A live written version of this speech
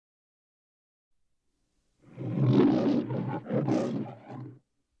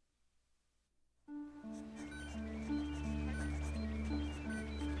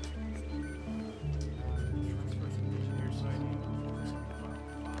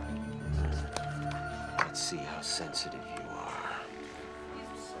see how sensitive you are.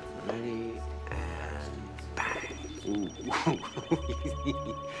 Ready, and bang. Ooh.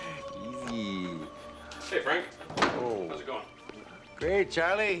 Easy. Hey, Frank. Oh. How's it going? Great,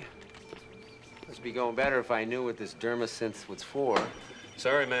 Charlie. Must be going better if I knew what this dermasynth was for.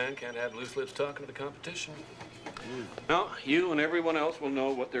 Sorry, man. Can't have loose lips talking to the competition. No, you and everyone else will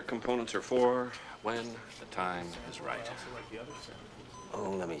know what their components are for when the time is right. Oh,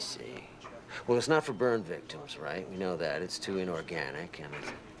 let me see. Well, it's not for burn victims, right? We know that. It's too inorganic, and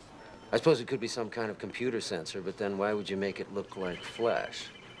I suppose it could be some kind of computer sensor, but then why would you make it look like flesh?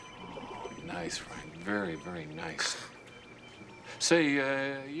 Oh, nice, Frank. Very, very nice. Say,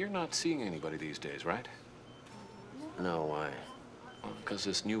 you're not seeing anybody these days, right? No, why? Well, because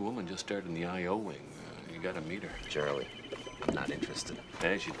this new woman just started in the I.O. wing. You gotta meet her. Charlie, I'm not interested.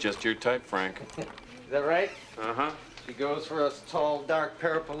 Hey, she's just your type, Frank. Is that right? Uh-huh. She goes for us tall, dark,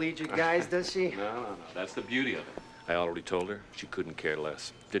 paraplegic guys, does she? No. That's the beauty of it. I already told her she couldn't care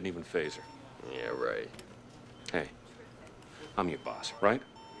less. Didn't even faze her. Yeah, right. Hey, I'm your boss, right?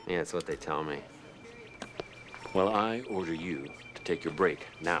 Yeah, that's what they tell me. Well, I order you to take your break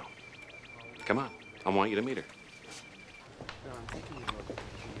now. Come on. I want you to meet her.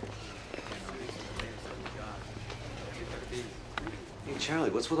 Hey,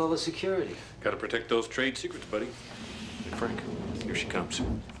 Charlie, what's with all the security? Gotta protect those trade secrets, buddy. Hey, Frank, here she comes.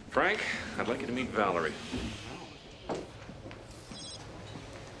 Frank, I'd like you to meet Valerie.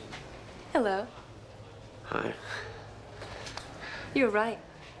 Hello. Hi. You're right.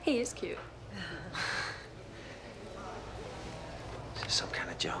 He is cute. Is this some kind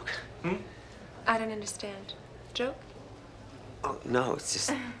of joke? Hmm? I don't understand. Joke? Oh, no, it's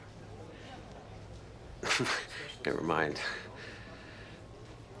just... Never mind.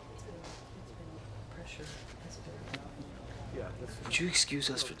 Would you excuse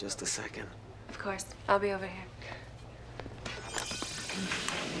us for just a second? Of course. I'll be over here.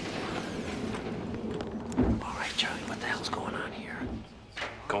 All right, Charlie, what the hell's going on here?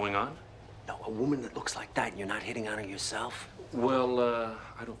 Going on? No, a woman that looks like that and you're not hitting on her yourself? Well,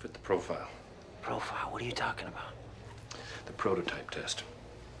 I don't fit the profile. Profile? What are you talking about? The prototype test.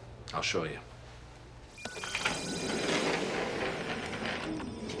 I'll show you.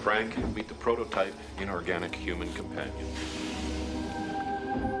 Frank, meet the prototype inorganic human companion.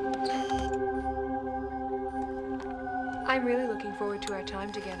 I'm really looking forward to our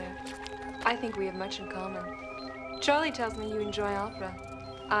time together. I think we have much in common. Charlie tells me you enjoy opera.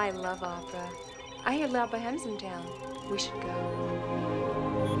 I love opera. I hear La Bohème's in town. We should go.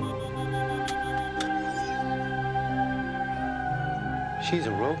 She's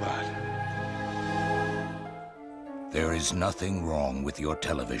a robot. There is nothing wrong with your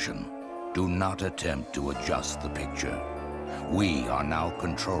television. Do not attempt to adjust the picture. We are now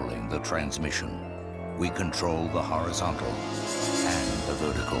controlling the transmission. We control the horizontal and the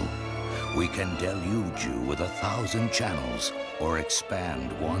vertical. We can deluge you with 1,000 channels or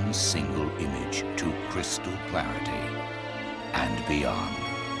expand one single image to crystal clarity and beyond.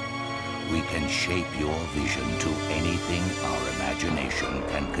 We can shape your vision to anything our imagination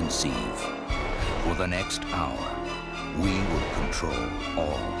can conceive. For the next hour, we will control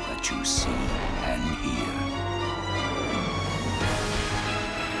all that you see and hear.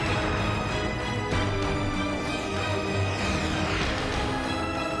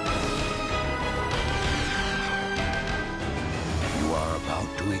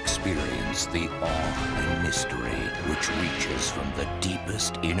 To experience the awe and mystery which reaches from the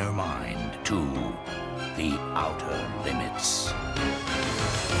deepest inner mind to the outer limits.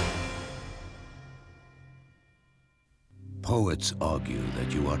 Poets argue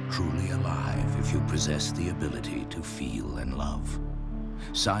that you are truly alive if you possess the ability to feel and love.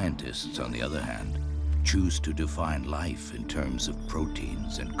 Scientists, on the other hand, choose to define life in terms of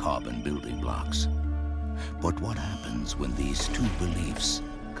proteins and carbon building blocks. But what happens when these two beliefs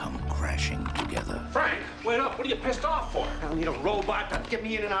come crashing together? Frank, wait up. What are you pissed off for? I don't need a robot to get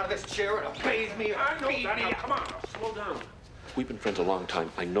me in and out of this chair and bathe me. I know that. Now, come on. Slow down. We've been friends a long time.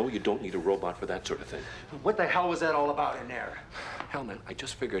 I know you don't need a robot for that sort of thing. What the hell was that all about in there? Hell, man, I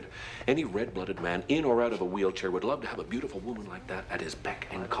just figured any red-blooded man in or out of a wheelchair would love to have a beautiful woman like that at his beck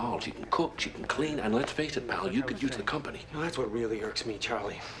and call. She can cook, she can clean, and let's face it, pal, you could use the company. Well, that's what really irks me,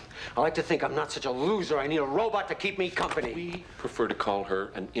 Charlie. I like to think I'm not such a loser. I need a robot to keep me company. We prefer to call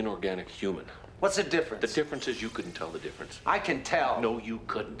her an inorganic human. What's the difference? The difference is you couldn't tell the difference. I can tell. No, you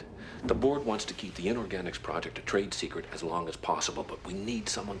couldn't. The board wants to keep the inorganics project a trade secret as long as possible, but we need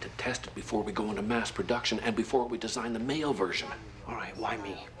someone to test it before we go into mass production and before we design the male version. All right, why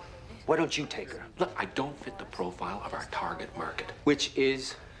me? Why don't you take her? Look, I don't fit the profile of our target market. Which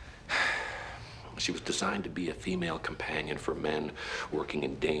is? She was designed to be a female companion for men working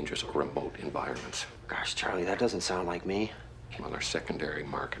in dangerous or remote environments. Gosh, Charlie, that doesn't sound like me. Well, our secondary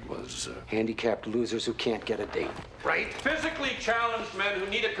market was, Handicapped losers who can't get a date, right? physically challenged men who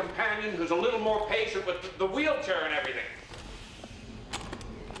need a companion who's a little more patient with the wheelchair and everything.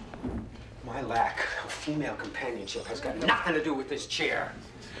 My lack of female companionship has got nothing to do with this chair.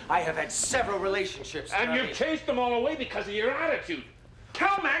 I have had several relationships. And you've chased them all away because of your attitude.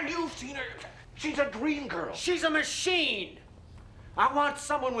 Hell, man, you've seen her. She's a dream girl. She's a machine. I want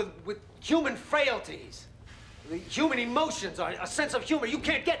someone with human frailties, human emotions, a sense of humor. You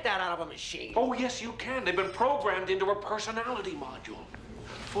can't get that out of a machine. Oh, yes, you can. They've been programmed into a personality module.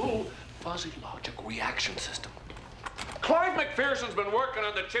 Full fuzzy logic reaction system. Clyde McPherson's been working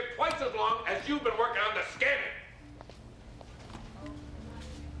on the chip twice as long as you've been working on the scanning.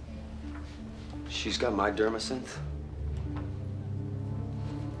 She's got my dermosynth.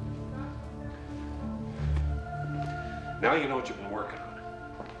 Now you know what you've been working on.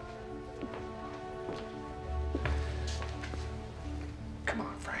 Come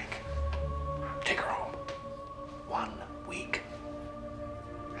on, Frank. Take her home. 1 week.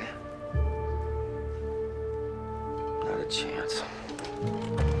 Not a chance.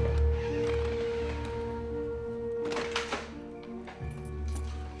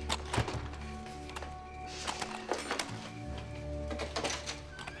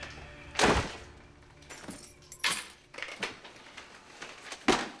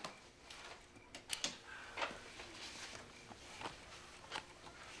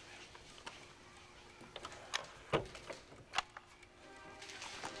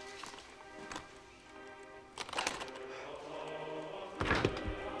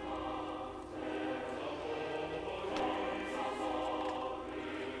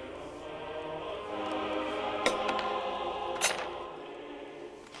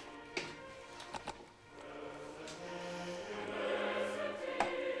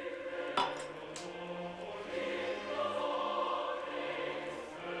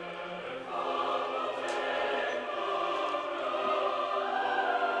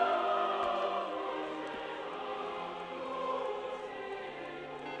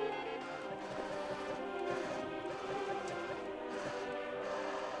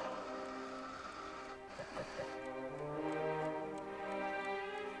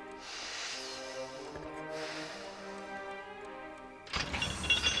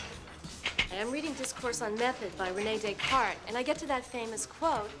 I'm reading Discourse on Method by René Descartes, and I get to that famous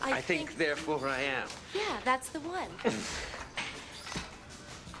quote, I think, therefore I am. Yeah, that's the one.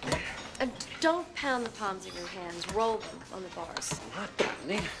 And don't pound the palms of your hands, roll them on the bars. I'm not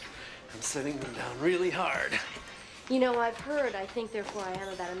pounding. I'm setting them down really hard. You know, I've heard I think, therefore I am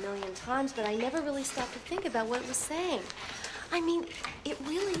about 1,000,000 times, but I never really stopped to think about what it was saying. I mean, it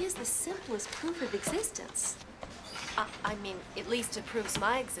really is the simplest proof of existence. I mean, at least it proves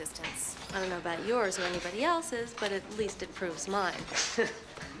my existence. I don't know about yours or anybody else's, but at least it proves mine.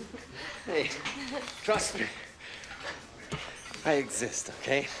 Hey, trust me. I exist,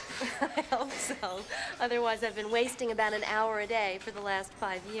 okay? I hope so. Otherwise, I've been wasting about an hour a day for the last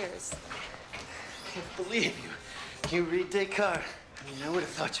 5 years. I can't believe you. You read Descartes. I mean, I would have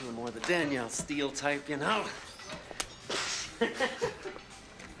thought you were more the Danielle Steele type, you know? Here,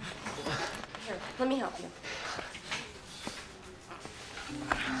 let me help you.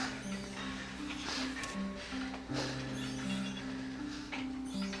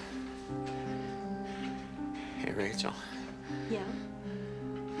 Hey, Rachel. Yeah?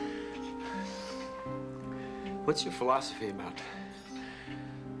 What's your philosophy about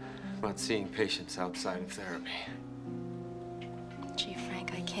seeing patients outside of therapy? Gee,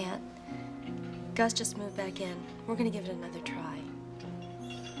 Frank, I can't. Gus just moved back in. We're gonna give it another try.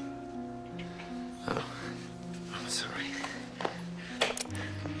 Oh, I'm sorry.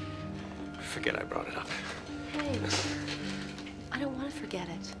 Forget I brought it up. Hey, I don't want to forget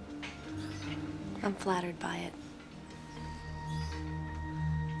it. I'm flattered by it.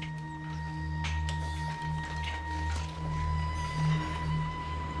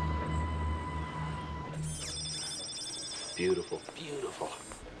 Beautiful, beautiful.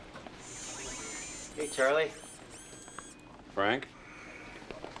 Hey, Charlie. Frank?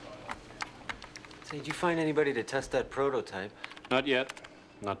 Say, did you find anybody to test that prototype? Not yet.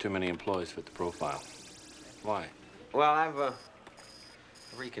 Not too many employees fit the profile. Why? Well, I've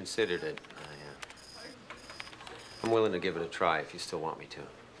reconsidered it. I'm willing to give it a try if you still want me to.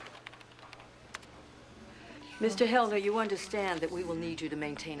 Mr. Hellner, you understand that we will need you to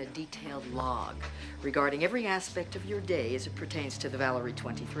maintain a detailed log regarding every aspect of your day as it pertains to the Valerie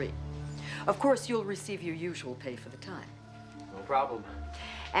 23. Of course, you'll receive your usual pay for the time. No problem.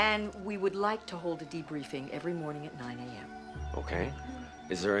 And we would like to hold a debriefing every morning at 9 a.m. Okay.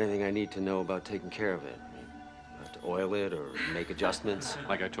 Is there anything I need to know about taking care of it? Have to oil it or make adjustments?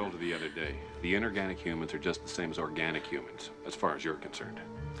 Like I told you the other day, the inorganic humans are just the same as organic humans, as far as you're concerned.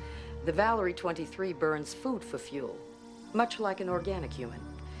 The Valerie 23 burns food for fuel, much like an organic human.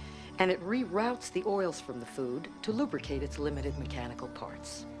 And it reroutes the oils from the food to lubricate its limited mechanical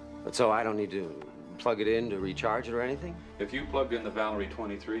parts. But so I don't need to plug it in to recharge it or anything? If you plugged in the Valerie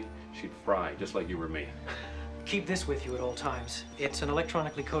 23, she'd fry, just like you or me. Keep this with you at all times. It's an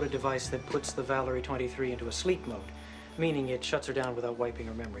electronically coded device that puts the Valerie 23 into a sleep mode, meaning it shuts her down without wiping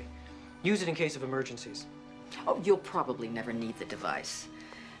her memory. Use it in case of emergencies. Oh, you'll probably never need the device.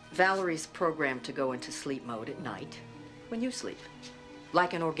 Valerie's programmed to go into sleep mode at night when you sleep,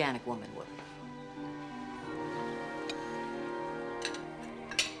 like an organic woman would.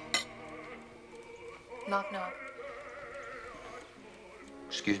 Knock, knock.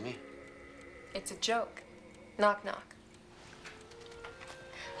 Excuse me? It's a joke. Knock, knock.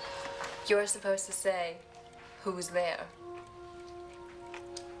 You're supposed to say, who's there?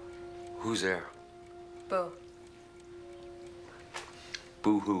 Who's there? Boo.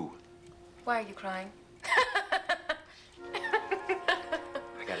 Boo-hoo. Why are you crying? I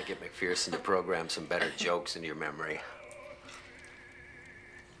gotta get McPherson to program some better jokes into your memory.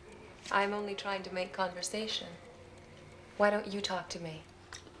 I'm only trying to make conversation. Why don't you talk to me?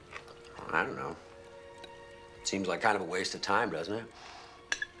 I don't know. Seems like kind of a waste of time, doesn't it?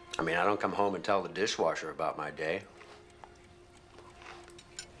 I mean, I don't come home and tell the dishwasher about my day.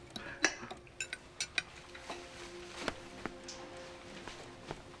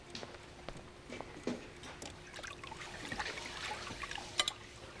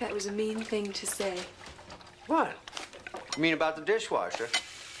 That was a mean thing to say. What? You mean about the dishwasher?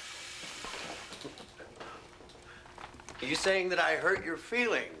 Are you saying that I hurt your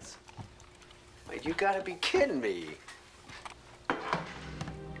feelings? Like, you gotta be kidding me. I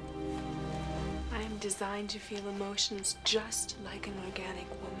am designed to feel emotions just like an organic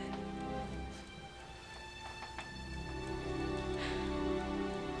woman.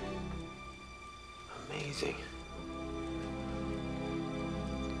 Amazing.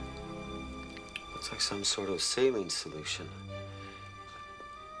 Looks like some sort of saline solution.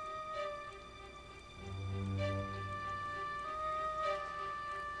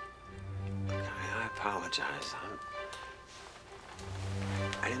 I apologize.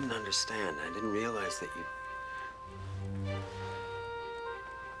 I didn't understand. I didn't realize that you...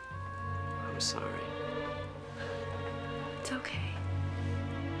 I'm sorry. It's okay.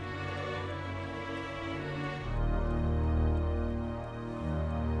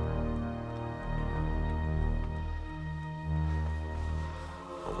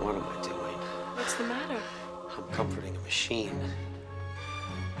 What am I doing? What's the matter? I'm comforting a machine.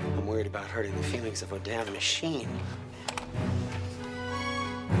 I'm worried about hurting the feelings of a damn machine.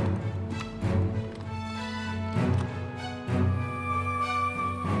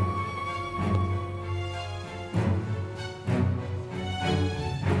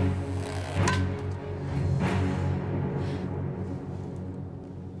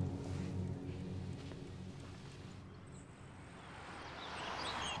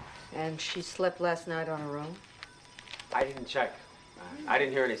 And she slept last night on her own? I didn't check. I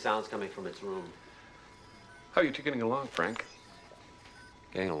didn't hear any sounds coming from its room. How are you two getting along, Frank?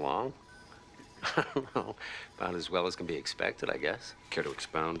 Getting along? I don't know. About as well as can be expected, I guess. Care to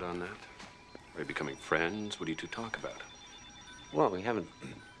expound on that? Are you becoming friends? What do you two talk about? Well, we haven't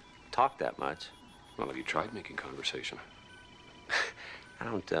talked that much. Well, have you tried making conversation? I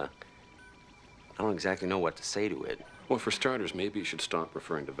don't exactly know what to say to it. Well, for starters, maybe you should stop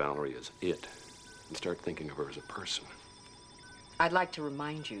referring to Valerie as it and start thinking of her as a person. I'd like to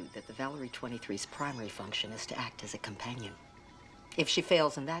remind you that the Valerie 23's primary function is to act as a companion. If she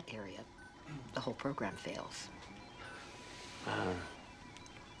fails in that area, the whole program fails.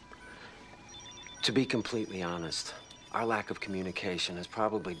 To be completely honest, our lack of communication has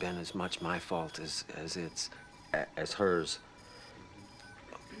probably been as much my fault as hers.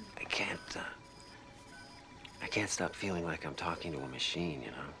 I can't stop feeling like I'm talking to a machine,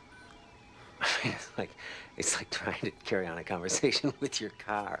 you know? I mean, it's like trying to carry on a conversation with your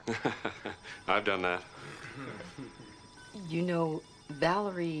car. I've done that. You know,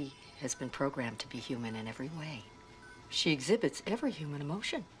 Valerie has been programmed to be human in every way. She exhibits every human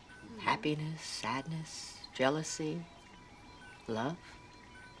emotion. Happiness, sadness, jealousy, love.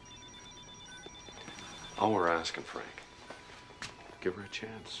 All we're asking, Frank, give her a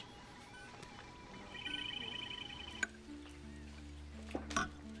chance.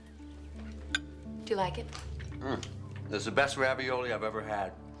 Do you like it? This is the best ravioli I've ever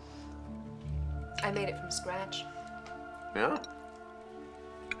had. I made it from scratch. Yeah?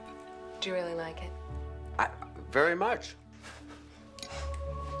 Do you really like it? Very much.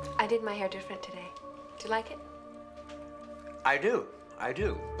 I did my hair different today. Do you like it? I do. I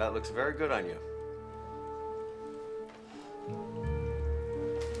do. That looks very good on you.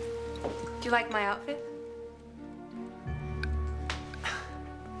 Do you like my outfit?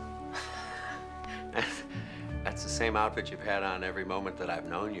 That's the same outfit you've had on every moment that I've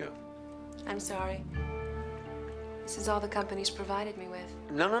known you. I'm sorry. This is all the company's provided me with.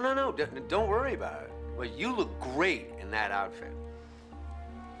 No. Don't worry about it. Well, you look great in that outfit.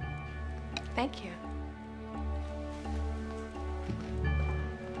 Thank you.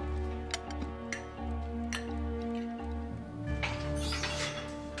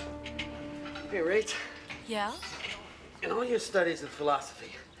 Hey, Rach. Yeah? In all your studies of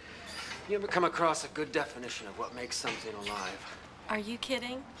philosophy, you ever come across a good definition of what makes something alive? Are you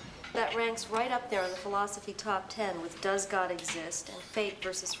kidding? That ranks right up there in the philosophy top 10 with Does God Exist and Fate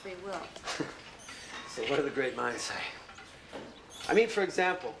versus Free Will. So what do the great minds say? I mean, for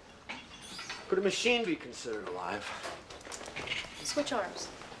example, could a machine be considered alive? Switch arms.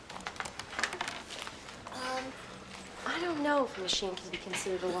 I don't know if a machine can be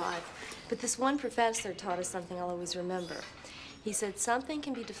considered alive, but this one professor taught us something I'll always remember. He said something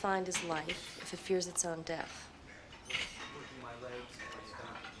can be defined as life if it fears its own death.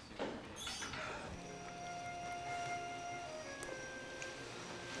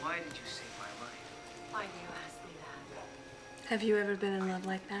 Why did you save my life? Why do you ask me that? Have you ever been in love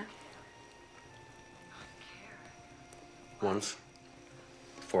like that? Once.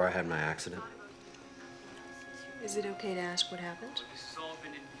 Before I had my accident. Is it okay to ask what happened?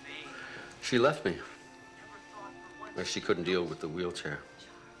 She left me. Or she couldn't deal with the wheelchair.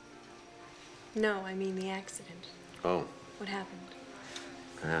 No, I mean the accident. Oh. What happened?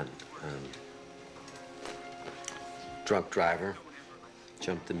 Bad. Drunk driver.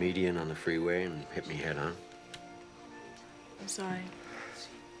 Jumped the median on the freeway and hit me head on. I'm sorry.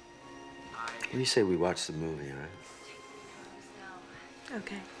 You say we watch the movie, all right?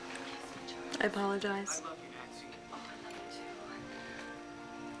 Okay. I apologize.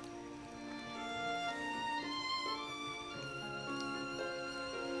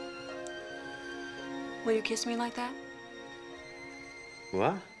 Will you kiss me like that?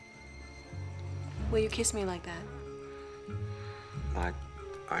 What? Will you kiss me like that?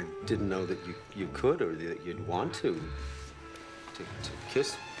 I didn't know that you could or that you'd want to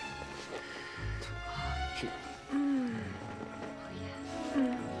kiss.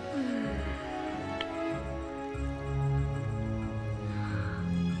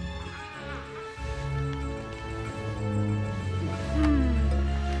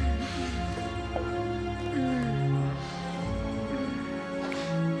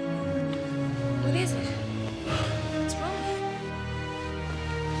 What is it? What's wrong?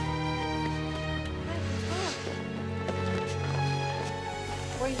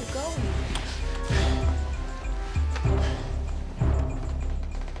 Where are you going?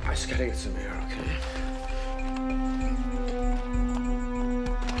 I just gotta get some air, okay?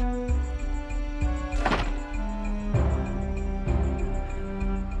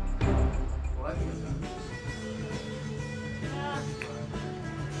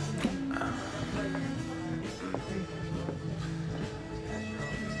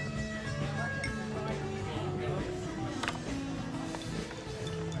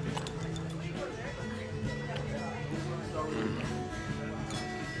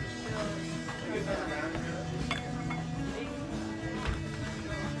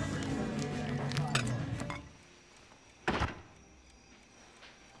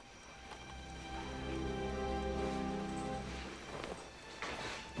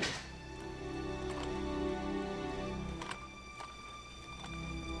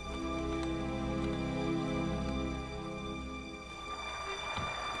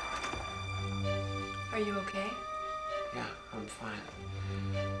 Are you okay? Yeah, I'm fine.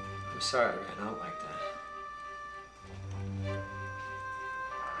 I'm sorry I ran out like that.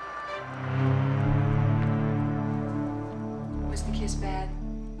 Was the kiss bad?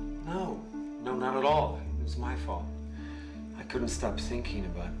 No, not at all. It was my fault. I couldn't stop thinking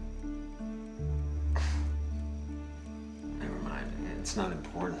about... Never mind, it's not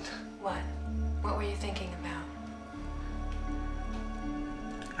important. What? What were you thinking about?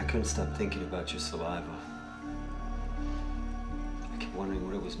 I couldn't stop thinking about your saliva. I kept wondering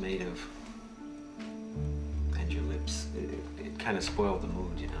what it was made of. And your lips. It kind of spoiled the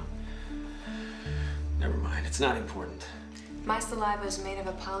mood, you know. Never mind, it's not important. My saliva is made of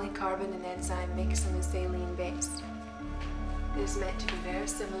a polycarbon and enzyme mix in a saline base. It is meant to be very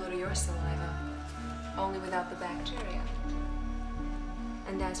similar to your saliva, only without the bacteria.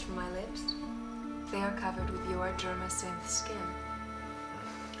 And as for my lips, they are covered with your derma-synth skin.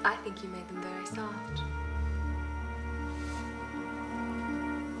 I think you made them very soft.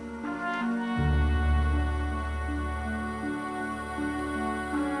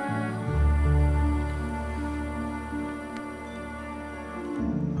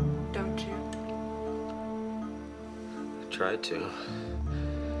 Don't you? I tried to.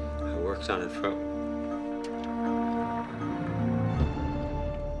 I worked on it for...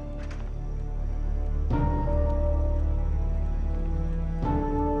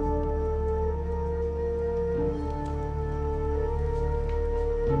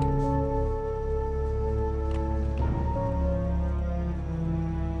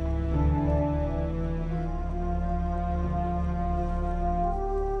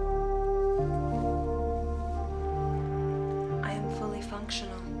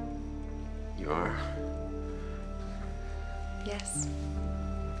 You are? Yes.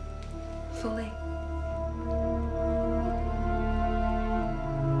 Fully.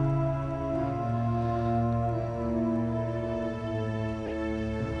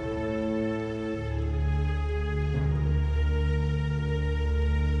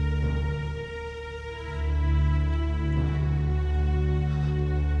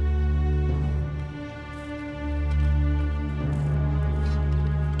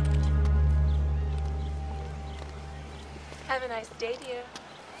 Have a nice day, dear.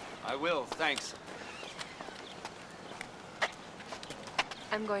 I will, thanks.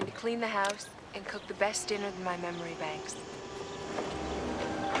 I'm going to clean the house and cook the best dinner in my memory banks.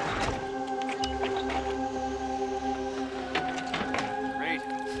 Great.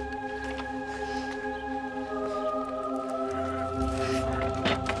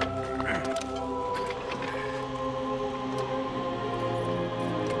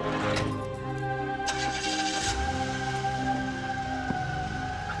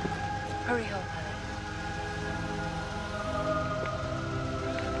 Hurry home, honey.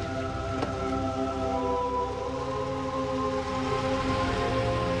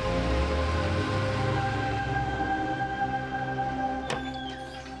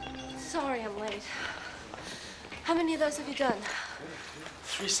 Sorry I'm late. How many of those have you done?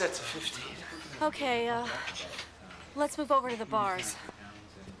 3 sets of 15. Okay, let's move over to the bars.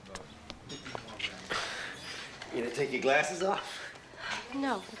 You gonna take your glasses off?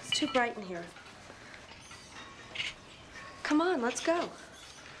 No, it's too bright in here. Come on, let's go.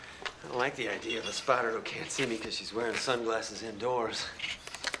 I don't like the idea of a spotter who can't see me because she's wearing sunglasses indoors.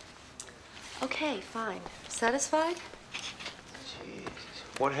 Okay, fine. Satisfied? Jesus.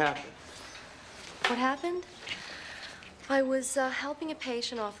 What happened? What happened? I was helping a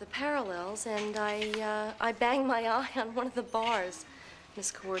patient off the parallels, and I banged my eye on one of the bars.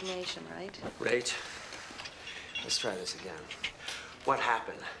 Miscoordination, right? Rach, let's try this again. What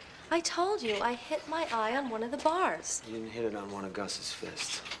happened? I told you, I hit my eye on one of the bars. You didn't hit it on one of Gus's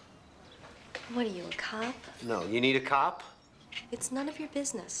fists. What are you, a cop? No, you need a cop? It's none of your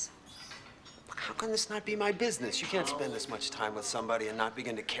business. How can this not be my business? You can't spend this much time with somebody and not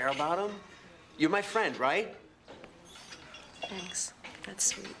begin to care about them. You're my friend, right? Thanks. That's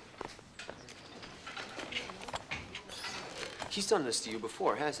sweet. He's done this to you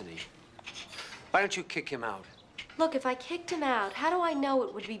before, hasn't he? Why don't you kick him out? Look, if I kicked him out, how do I know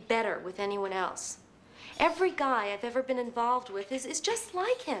it would be better with anyone else? Every guy I've ever been involved with is just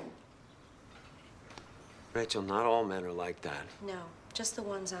like him. Rachel, not all men are like that. No, just the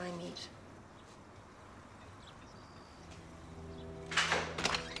ones I meet.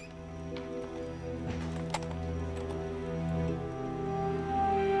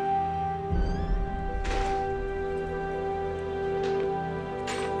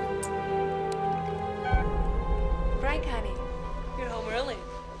 Frank, honey, you're home early.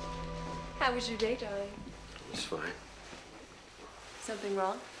 How was your day, darling? It was fine. Something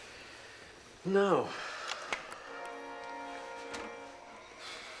wrong? No.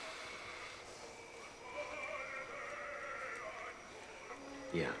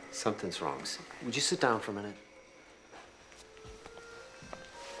 Yeah, something's wrong. Would you sit down for a minute?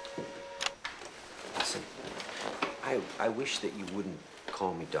 Listen, I wish that you wouldn't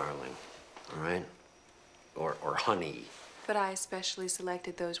call me darling, all right? Or honey. But I especially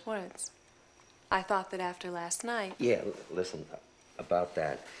selected those words. I thought that after last night... Yeah, listen, about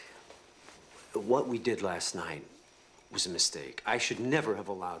that. What we did last night was a mistake. I should never have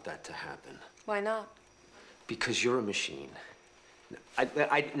allowed that to happen. Why not? Because you're a machine.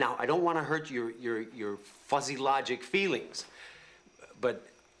 Now, I don't want to hurt your fuzzy logic feelings, but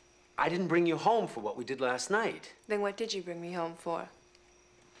I didn't bring you home for what we did last night. Then what did you bring me home for?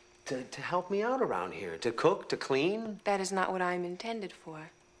 To help me out around here. To cook, to clean. That is not what I am intended for.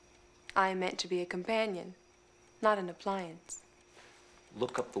 I am meant to be a companion, not an appliance.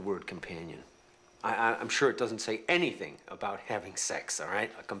 Look up the word companion. I'm sure it doesn't say anything about having sex, all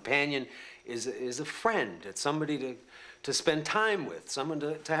right? A companion is a friend. It's somebody to spend time with, someone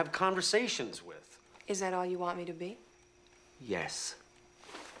to have conversations with. Is that all you want me to be? Yes.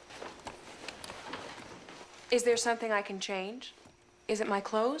 Is there something I can change? Is it my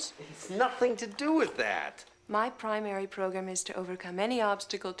clothes? It's nothing to do with that. My primary program is to overcome any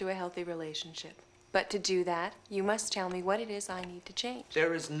obstacle to a healthy relationship. But to do that, you must tell me what it is I need to change.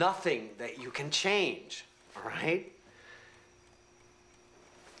 There is nothing that you can change, all right?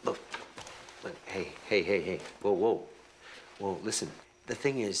 Look, hey. Whoa. Listen, the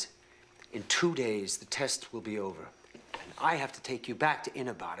thing is, in 2 days, the test will be over. And I have to take you back to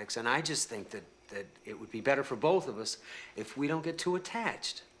antibiotics, and I just think that it would be better for both of us if we don't get too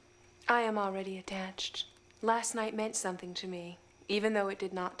attached. I am already attached. Last night meant something to me, even though it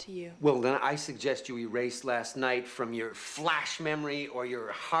did not to you. Well, then I suggest you erase last night from your flash memory or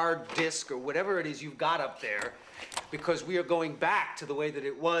your hard disk or whatever it is you've got up there, because we are going back to the way that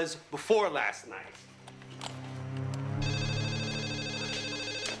it was before last night.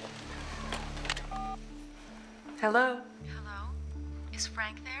 Hello? Hello? Is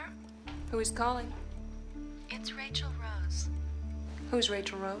Frank there? Who is calling? It's Rachel Rose. Who's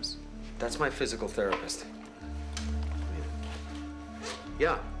Rachel Rose? That's my physical therapist.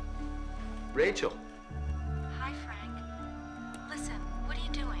 Yeah. Rachel. Hi, Frank. Listen, what are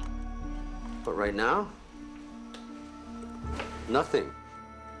you doing? But right now? Nothing.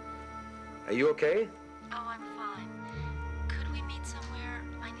 Are you okay? Oh, I'm fine. Could we meet somewhere?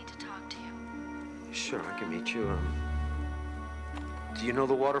 I need to talk to you. Sure, I can meet you. Do you know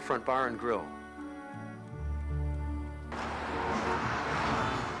the Waterfront Bar and Grill?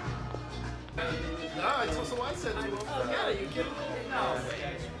 No, it's also what I said to him. Oh, yeah, you kidding me? No.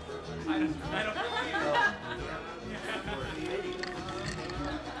 I don't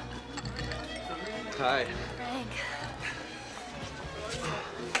Hi. Frank.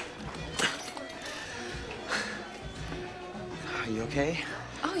 Are you okay?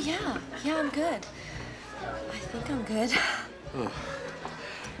 Oh, yeah. Yeah, I'm good. I think I'm good. Oh.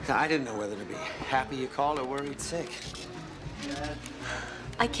 I didn't know whether to be happy you called or worried sick.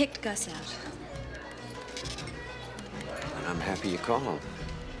 I kicked Gus out. And I'm happy you called.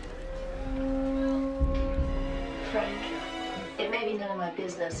 Frank, it may be none of my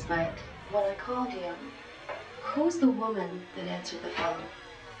business, but when I called you, who's the woman that answered the phone?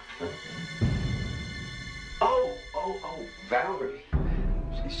 Oh, Valerie.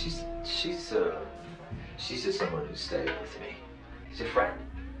 She's just someone who stayed with me. She's a friend.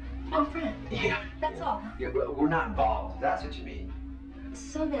 Oh, friend. Yeah. That's all. Yeah, we're not involved. That's what you mean.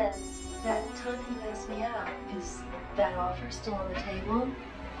 So then, that time you asked me out, is that offer still on the table?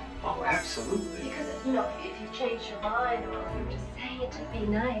 Oh, absolutely. Because, you know, if you change your mind or if you're just saying it to be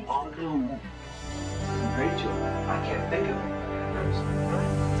nice. Oh, no. Rachel, I can't think of it.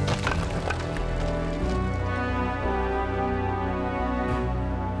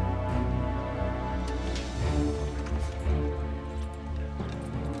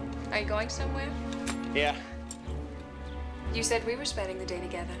 Are you going somewhere? Yeah. You said we were spending the day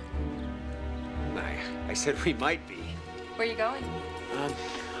together. I said we might be. Where are you going? I'm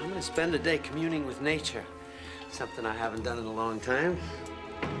going to spend a day communing with nature. Something I haven't done in a long time.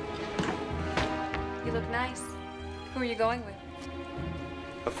 You look nice. Who are you going with?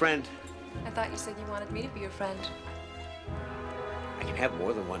 A friend. I thought you said you wanted me to be your friend. I can have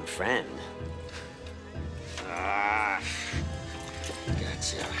more than one friend. Ah,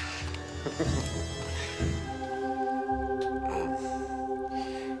 gotcha.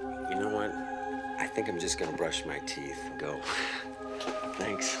 You know what? I think I'm just gonna brush my teeth and go.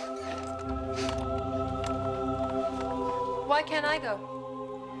 Thanks. Why can't I go?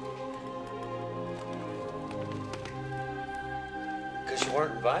 Because you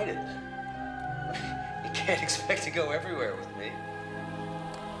weren't invited. You can't expect to go everywhere with me.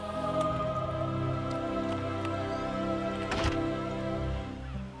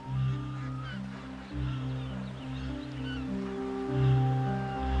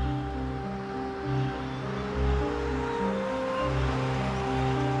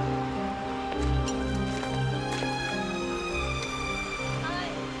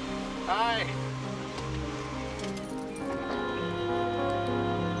 Hi.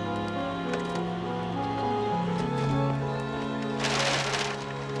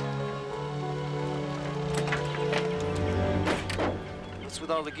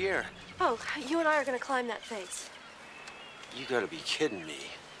 with all the gear? Oh, you and I are going to climb that face. You gotta be kidding me.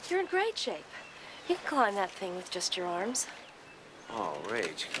 You're in great shape. You can climb that thing with just your arms. Oh,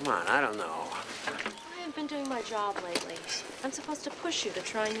 Rach, come on, I don't know. I haven't been doing my job lately. I'm supposed to push you to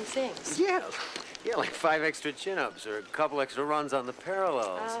try new things. Yeah, like 5 extra chin-ups or a couple extra runs on the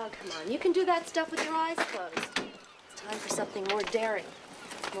parallels. Oh, come on. You can do that stuff with your eyes closed. It's time for something more daring,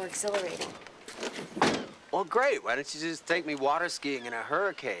 more exhilarating. Well, great. Why don't you just take me water skiing in a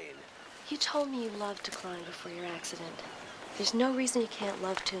hurricane? You told me you loved to climb before your accident. There's no reason you can't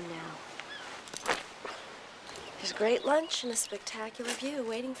love to now. There's a great lunch and a spectacular view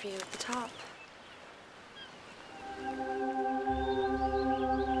waiting for you at the top.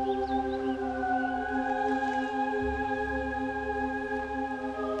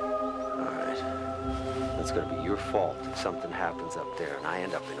 It's gonna be your fault if something happens up there and I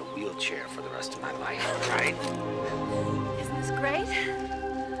end up in a wheelchair for the rest of my life, all right? Isn't this great?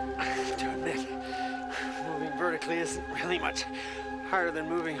 Darn it. Moving vertically isn't really much harder than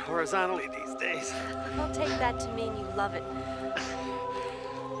moving horizontally these days. I'll take that to mean you love it.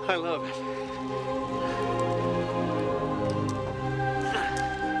 I love it.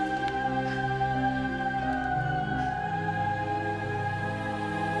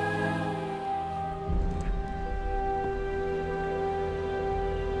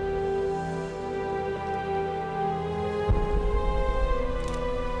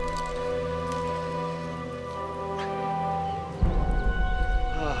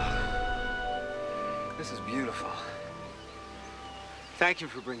 This is beautiful. Thank you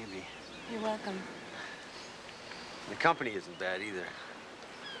for bringing me. You're welcome. The company isn't bad either.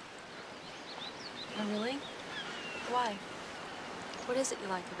 Oh, really? Why? What is it you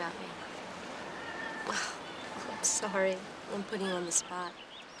like about me? I'm sorry. I'm putting you on the spot.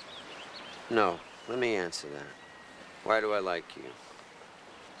 No, let me answer that. Why do I like you?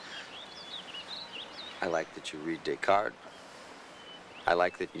 I like that you read Descartes. I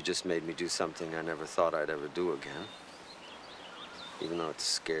like that you just made me do something I never thought I'd ever do again. Even though it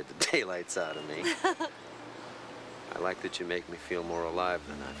scared the daylights out of me. I like that you make me feel more alive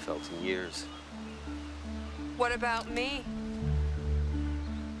than I've felt in years. What about me?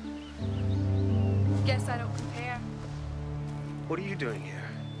 Guess I don't compare. What are you doing here?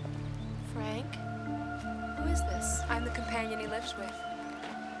 Frank? Who is this? I'm the companion he lives with.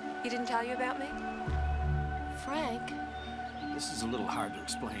 He didn't tell you about me? Frank? This is a little hard to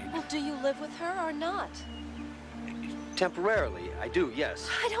explain. Well, do you live with her or not? Temporarily, I do, yes.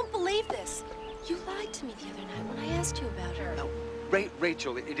 I don't believe this. You lied to me the other night when I asked you about her. No,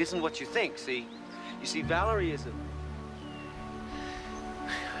 Rachel, it isn't what you think, see? You see, Valerie is a...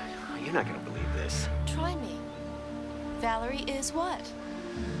 You're not gonna believe this. Try me. Valerie is what?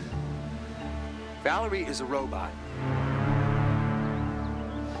 Valerie is a robot.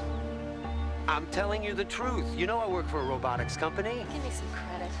 I'm telling you the truth. You know I work for a robotics company. Give me some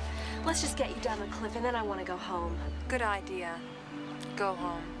credit. Let's just get you down the cliff, and then I want to go home. Good idea. Go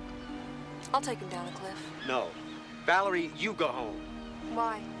home. I'll take him down the cliff. No. Valerie, you go home.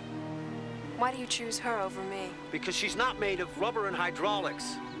 Why? Why do you choose her over me? Because she's not made of rubber and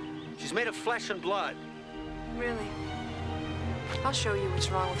hydraulics. She's made of flesh and blood. Really? I'll show you what's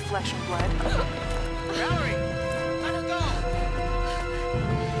wrong with flesh and blood. Valerie! Let her go! Valerie!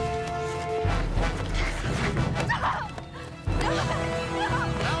 Stop! Valerie!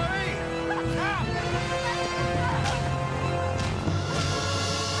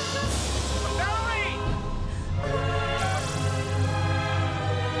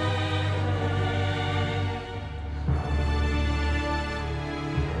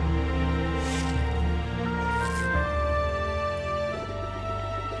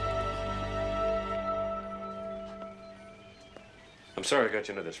 I'm sorry I got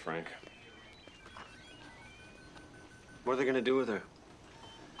you into this, Frank. What are they gonna do with her?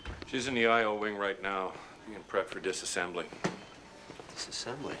 She's in the I.O. wing right now, being prepped for disassembly.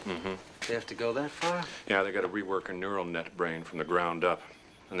 Disassembly? Mm-hmm. They have to go that far? Yeah, they got to rework her neural net brain from the ground up.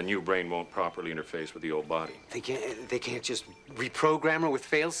 And the new brain won't properly interface with the old body. They can't just reprogram her with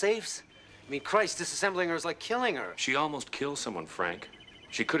fail-safes? I mean, Christ, disassembling her is like killing her. She almost killed someone, Frank.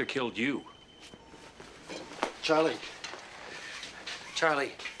 She could have killed you. Charlie.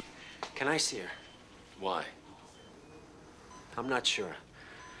 Charlie, can I see her? Why? I'm not sure.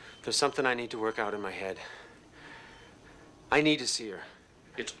 There's something I need to work out in my head. I need to see her.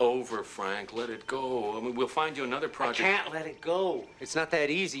 It's over, Frank. Let it go. I mean, we'll find you another project. I can't let it go. It's not that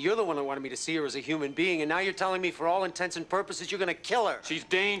easy. You're the one that wanted me to see her as a human being, and now you're telling me for all intents and purposes you're gonna kill her. She's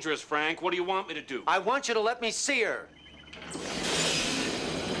dangerous, Frank. What do you want me to do? I want you to let me see her.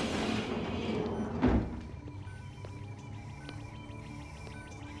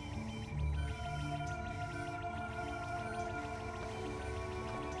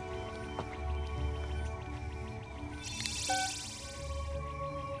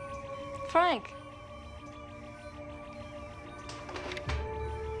 Frank.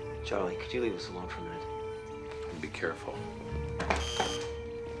 Charlie, could you leave us alone for a minute? And be careful.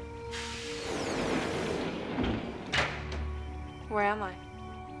 Where am I?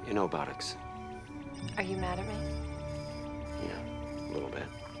 In Obotics. Are you mad at me? Yeah, a little bit.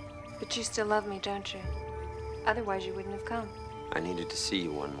 But you still love me, don't you? Otherwise, you wouldn't have come. I needed to see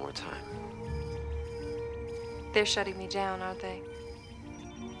you one more time. They're shutting me down, aren't they?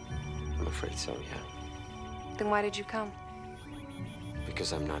 I'm afraid so, yeah. Then why did you come?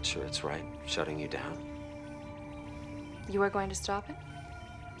 Because I'm not sure it's right, shutting you down. You are going to stop it?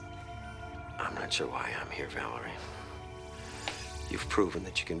 I'm not sure why I'm here, Valerie. You've proven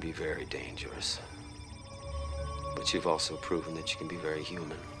that you can be very dangerous. But you've also proven that you can be very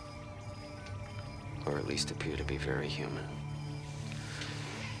human. Or at least appear to be very human.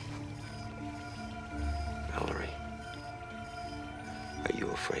 Valerie, are you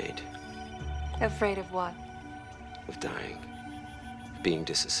afraid? Afraid of what? Of dying. Of being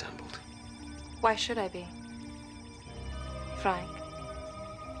disassembled. Why should I be? Frank,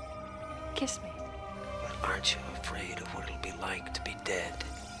 kiss me. But aren't you afraid of what it'll be like to be dead?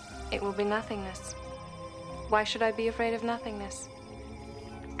 It will be nothingness. Why should I be afraid of nothingness?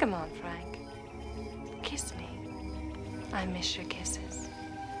 Come on, Frank. Kiss me. I miss your kisses.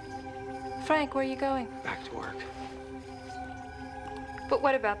 Frank, where are you going? Back to work. But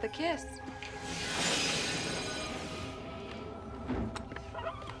what about the kiss?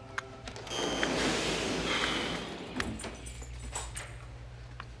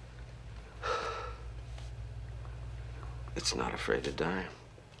 It's not afraid to die.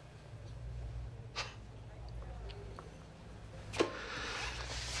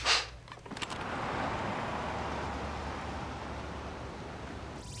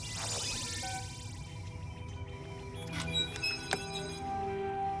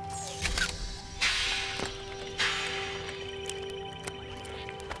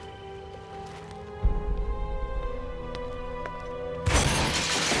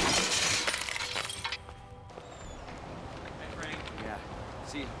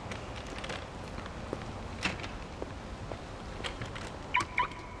 See.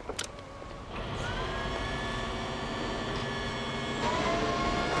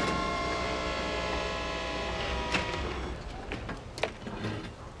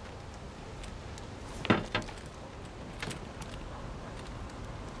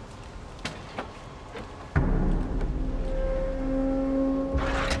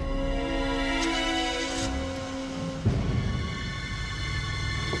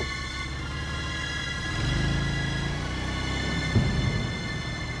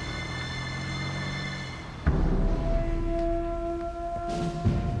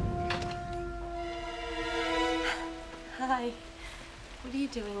 Hi. What are you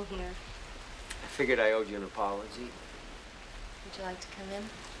doing here? I figured I owed you an apology. Would you like to come in?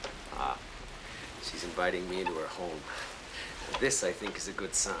 Ah, she's inviting me into her home. This, I think, is a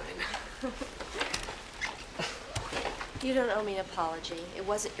good sign. You don't owe me an apology. It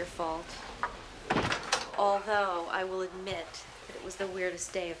wasn't your fault. Although, I will admit that it was the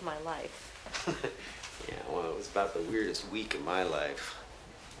weirdest day of my life. Yeah, well, it was about the weirdest week of my life.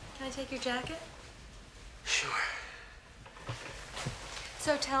 Can I take your jacket? Sure.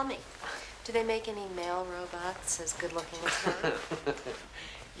 So tell me, do they make any male robots as good looking as her?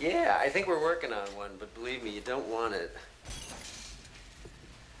 Yeah, I think we're working on one, but believe me, you don't want it.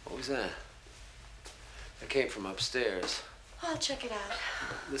 What was that? That came from upstairs. I'll check it out.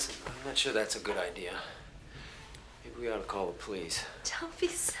 Listen, I'm not sure that's a good idea. Maybe we ought to call the police. Don't be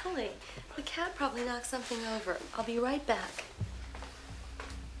silly. The cat probably knocked something over. I'll be right back.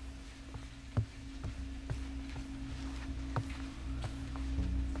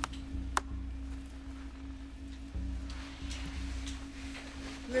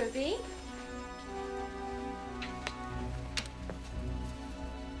 Ruby?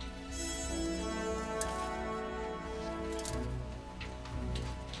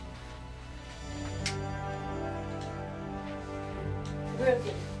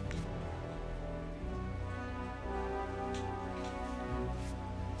 Ruby.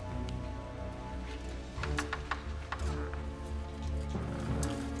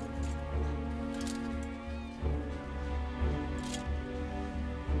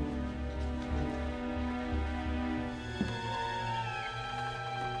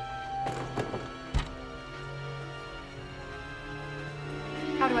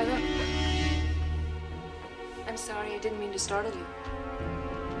 How do I look? I'm sorry, I didn't mean to startle you.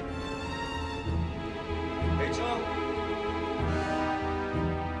 Rachel?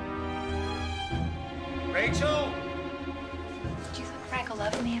 Rachel? Do you think Frank will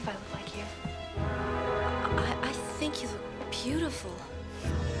love me if I look like you. I think you look beautiful.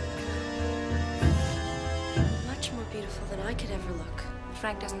 Much more beautiful than I could ever look.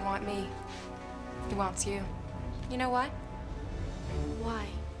 Frank doesn't want me. He wants you. You know why? Why?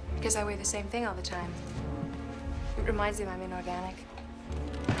 Because I wear the same thing all the time. It reminds him I'm inorganic.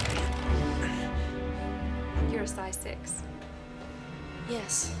 You're a size 6.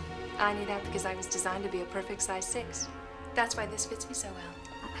 Yes. I knew that because I was designed to be a perfect size 6. That's why this fits me so well.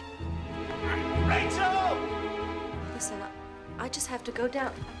 Rachel! Listen, I just have to go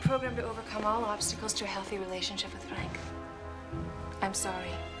down. I'm programmed to overcome all obstacles to a healthy relationship with Frank. I'm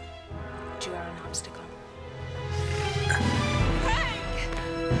sorry, but you are an obstacle. Frank!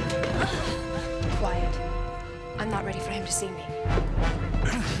 Quiet. I'm not ready for him to see me.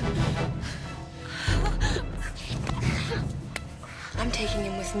 I'm taking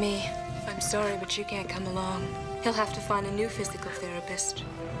him with me. I'm sorry, but you can't come along. He'll have to find a new physical therapist.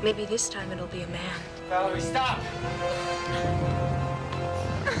 Maybe this time it'll be a man. Valerie, stop!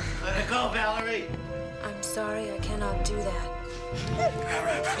 Let it go, Valerie! I'm sorry, I cannot do that. All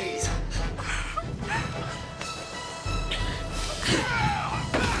right, please.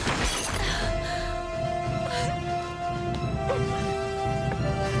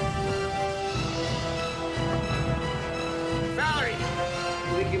 Valerie! I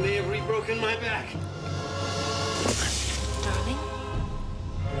think you may have re-broken my back. Darling?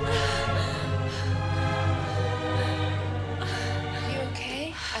 You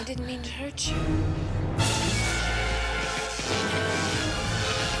okay? I didn't mean to hurt you.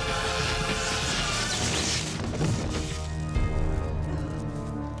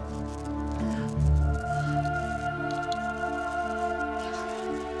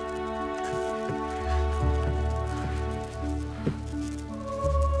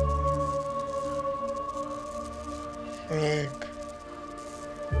 Frank.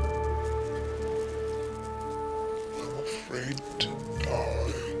 I'm afraid to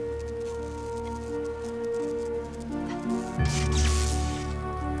die.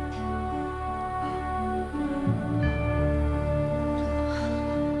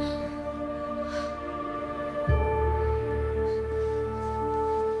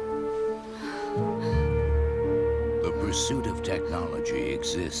 The pursuit of technology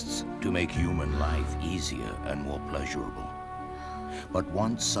exists to make human life easier and more pleasurable. But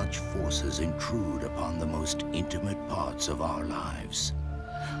once such forces intrude upon the most intimate parts of our lives,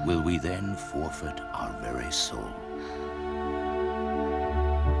 will we then forfeit our very soul?